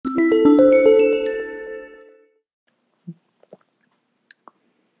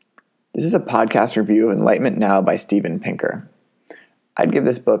This is a podcast review of Enlightenment Now by Steven Pinker. I'd give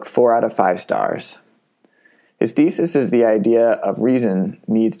this book 4 out of 5 stars. His thesis is the idea of reason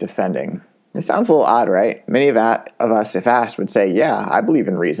needs defending. This sounds a little odd, right? Many of us, if asked, would say, yeah, I believe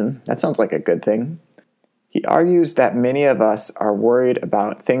in reason. That sounds like a good thing. He argues that many of us are worried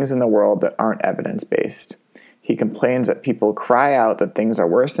about things in the world that aren't evidence-based. He complains that people cry out that things are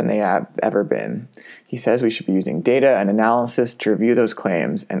worse than they have ever been. He says we should be using data and analysis to review those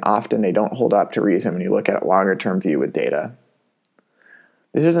claims, and often they don't hold up to reason when you look at a longer-term view with data.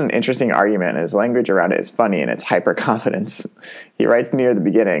 This is an interesting argument, and his language around it is funny in its hyper-confidence. He writes near the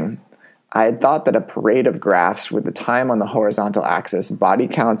beginning, I had thought that a parade of graphs with the time on the horizontal axis, body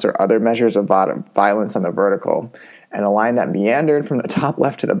counts or other measures of violence on the vertical, and a line that meandered from the top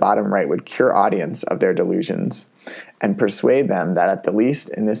left to the bottom right would cure audience of their delusions and persuade them that at the least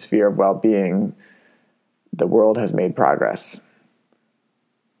in this sphere of well-being, the world has made progress.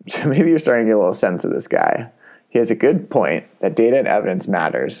 So maybe you're starting to get a little sense of this guy. He has a good point that data and evidence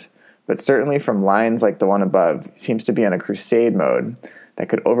matters, but certainly from lines like the one above, he seems to be on a crusade mode that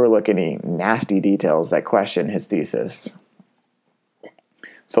could overlook any nasty details that question his thesis.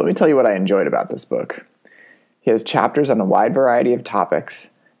 So let me tell you what I enjoyed about this book. He has chapters on a wide variety of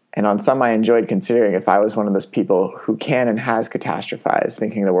topics, and on some I enjoyed considering if I was one of those people who can and has catastrophized,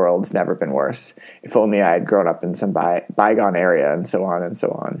 thinking the world's never been worse, if only I had grown up in some bygone area, and so on and so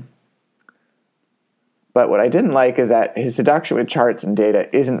on. But what I didn't like is that his seduction with charts and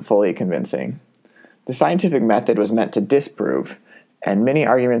data isn't fully convincing. The scientific method was meant to disprove, and many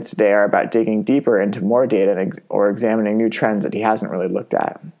arguments today are about digging deeper into more data or examining new trends that he hasn't really looked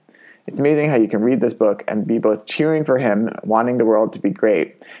at. It's amazing how you can read this book and be both cheering for him, wanting the world to be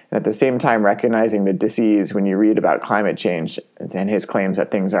great, and at the same time recognizing the disease when you read about climate change and his claims that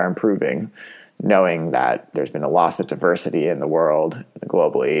things are improving, knowing that there's been a loss of diversity in the world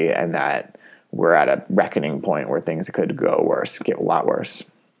globally and that we're at a reckoning point where things could go worse, get a lot worse.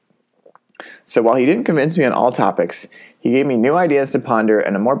 So while he didn't convince me on all topics, he gave me new ideas to ponder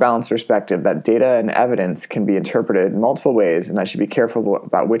and a more balanced perspective that data and evidence can be interpreted in multiple ways, and I should be careful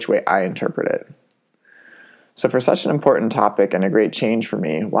about which way I interpret it. So for such an important topic and a great change for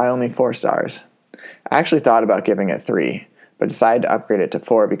me, why only 4 stars? I actually thought about giving it 3, but decided to upgrade it to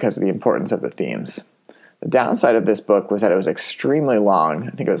 4 because of the importance of the themes. The downside of this book was that it was extremely long.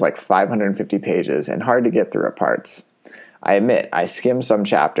 I think it was like 550 pages and hard to get through at parts. I admit, I skimmed some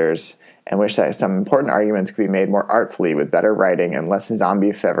chapters and wish that some important arguments could be made more artfully with better writing and less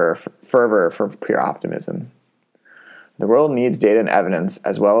zombie fervor for pure optimism. The world needs data and evidence,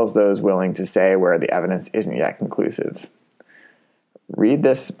 as well as those willing to say where the evidence isn't yet conclusive. Read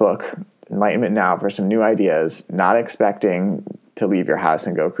this book, Enlightenment Now, for some new ideas, not expecting to leave your house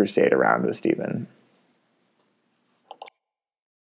and go crusade around with Steven.